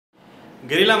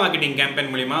Guerrilla Marketing Campaign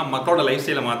மூலமா மக்களோட life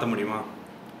ஸ்டைலை மாற்ற முடியுமா?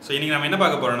 ஸோ இன்றைக்கி நம்ம என்ன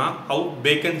பார்க்க போகிறோம்னா ஹவு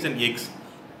பேக்கன்ஸ் அண்ட் எக்ஸ்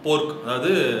போர்க்,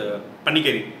 அதாவது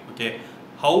பன்னிக்கறி, okay,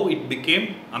 how it became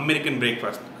American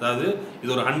breakfast. அதாவது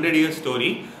இது ஒரு 100 years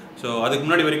ஸ்டோரி. ஸோ அதுக்கு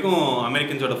முன்னாடி வரைக்கும்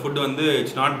அமெரிக்கன்ஸோட ஃபுட் வந்து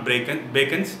it's not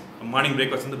Bacon's, morning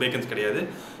breakfast வந்து பேக்கன்ஸ் கிடையாது.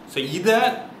 ஸோ இதை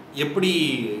எப்படி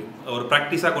ஒரு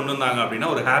ப்ராக்டிஸாக கொண்டு வந்தாங்க அப்படின்னா,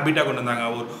 ஒரு ஹேபிட்டாக கொண்டு வந்தாங்க,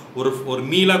 ஒரு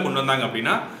மீலாக கொண்டு வந்தாங்க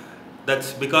அப்படின்னா,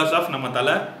 தட்ஸ் பிகாஸ் ஆஃப் நம்ம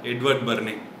தலை Edward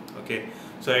Bernays. Okay,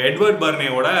 so Edward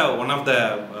பர்னேவோட ஒன் ஆஃப் த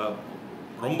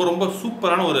ரொம்ப ரொம்ப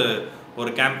சூப்பரான ஒரு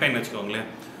கேம்பெயின் வச்சுக்கோங்களேன்.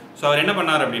 ஸோ அவர் என்ன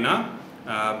பண்ணார் அப்படின்னா,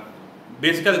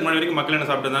 பேசிக்காக அதுக்கு முன்னாடி வரைக்கும் மக்கள் என்ன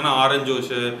சாப்பிட்டுருந்தாங்கன்னா ஆரஞ்சு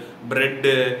ஜூஸு,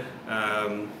 ப்ரெட்டு,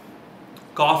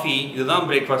 காஃபி, இதுதான்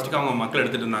பிரேக்ஃபாஸ்ட்டுக்கு அவங்க மக்கள்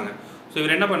எடுத்துகிட்டு இருந்தாங்க. ஸோ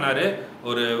இவர் என்ன பண்ணார்,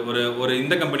 ஒரு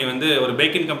இந்த கம்பெனி வந்து ஒரு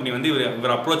பேக்கன் கம்பெனி வந்து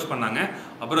இவர்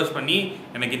அப்ரோச் பண்ணி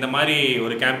எனக்கு இந்த மாதிரி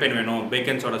ஒரு கேம்பெயின் வேணும்,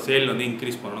 பேக்கன்ஸோட சேல் வந்து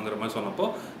இன்க்ரீஸ் பண்ணணுங்கிற மாதிரி சொன்னப்போ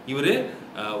இவர்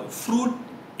ஃப்ரூட்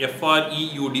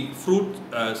FREUD ஃப்ரூட்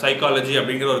சைக்காலஜி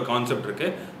அப்படிங்கிற ஒரு கான்செப்ட்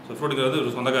இருக்குது. ஸோ ஃப்ரூட்டுங்கிறது ஒரு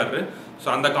சொந்தக்காரர். ஸோ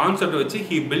அந்த கான்செப்ட் வச்சு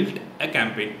he build a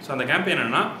campaign. So அந்த கேம்பெயின்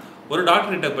என்னன்னா, ஒரு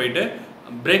டாக்டர்கிட்ட போயிட்டு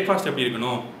பிரேக்ஃபாஸ்ட் எப்படி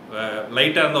இருக்கணும்,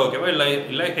 லைட்டாக இருந்தால் ஓகேவா,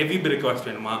 இல்லை ஹெவி பிரேக்ஃபாஸ்ட்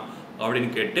வேணுமா அப்படின்னு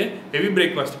கேட்டு, ஹெவி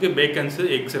பிரேக்ஃபாஸ்ட்டுக்கு பேக்கன்ஸு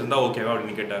எக்ஸ் இருந்தால் ஓகேவா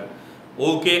அப்படின்னு கேட்டார்.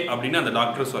 ஓகே அப்படின்னு அந்த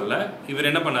டாக்டர் சொல்ல, இவர்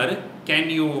என்ன பண்ணார்,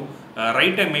 can you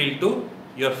right a mail to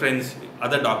your friends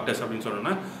other doctors அப்படின்னு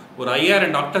சொன்னோன்னா, ஒரு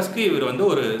 5000 டாக்டர்ஸ்க்கு இவர் வந்து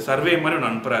ஒரு சர்வே மாதிரி ஒன்று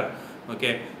அனுப்புகிறார். ஓகே,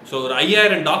 ஸோ ஒரு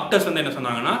 5000 டாக்டர்ஸ் வந்து என்ன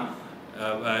சொன்னாங்கன்னா,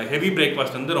 ஹெவி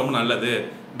பிரேக்ஃபாஸ்ட் வந்து ரொம்ப நல்லது,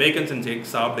 பேக்கன்ஸ் அண்ட்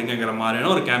எக்ஸ் சாப்பிடுங்கிற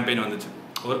மாதிரியான ஒரு கேம்பெயின் வந்துச்சு,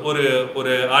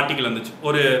 ஒரு ஆர்டிக்கிள் வந்துச்சு.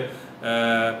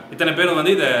 இத்தனை பேர்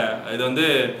வந்து இதை வந்து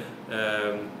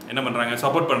என்ன பண்ணுறாங்க,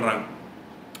 சப்போர்ட் பண்ணுறாங்க.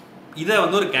 இதை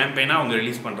வந்து ஒரு கேம்பெயினாக அவங்க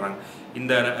ரிலீஸ் பண்ணுறாங்க.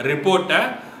 இந்த ரிப்போர்ட்டை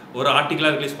ஒரு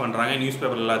ஆர்டிக்கலாக ரிலீஸ் பண்ணுறாங்க நியூஸ்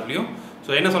பேப்பர் எல்லாத்துலேயும்.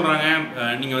 ஸோ என்ன சொல்கிறாங்க,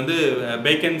 நீங்கள் வந்து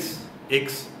பேக்கன்ஸ்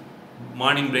எக்ஸ்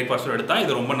மார்னிங் பிரேக்ஃபாஸ்ட்டோடு எடுத்தால்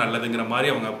இது ரொம்ப நல்லதுங்கிற மாதிரி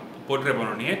அவங்க போர்ட்ரே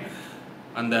பண்ணோடனே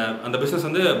அந்த பிஸ்னஸ்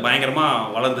வந்து பயங்கரமாக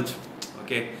வளர்ந்துச்சு.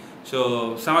 ஓகே, ஸோ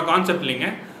செம கான்செப்ட் இல்லைங்க.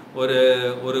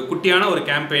 ஒரு குட்டியான ஒரு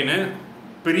கேம்பெயின்,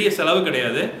 பெரிய செலவு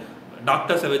கிடையாது,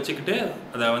 டாக்டர்ஸை வச்சுக்கிட்டு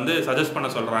அதை வந்து சஜஸ்ட் பண்ண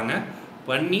சொல்கிறாங்க,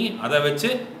 பண்ணி அதை வச்சு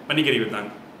பன்னிக்கறி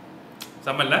விற்றாங்க.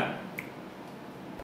 செம்மல்ல.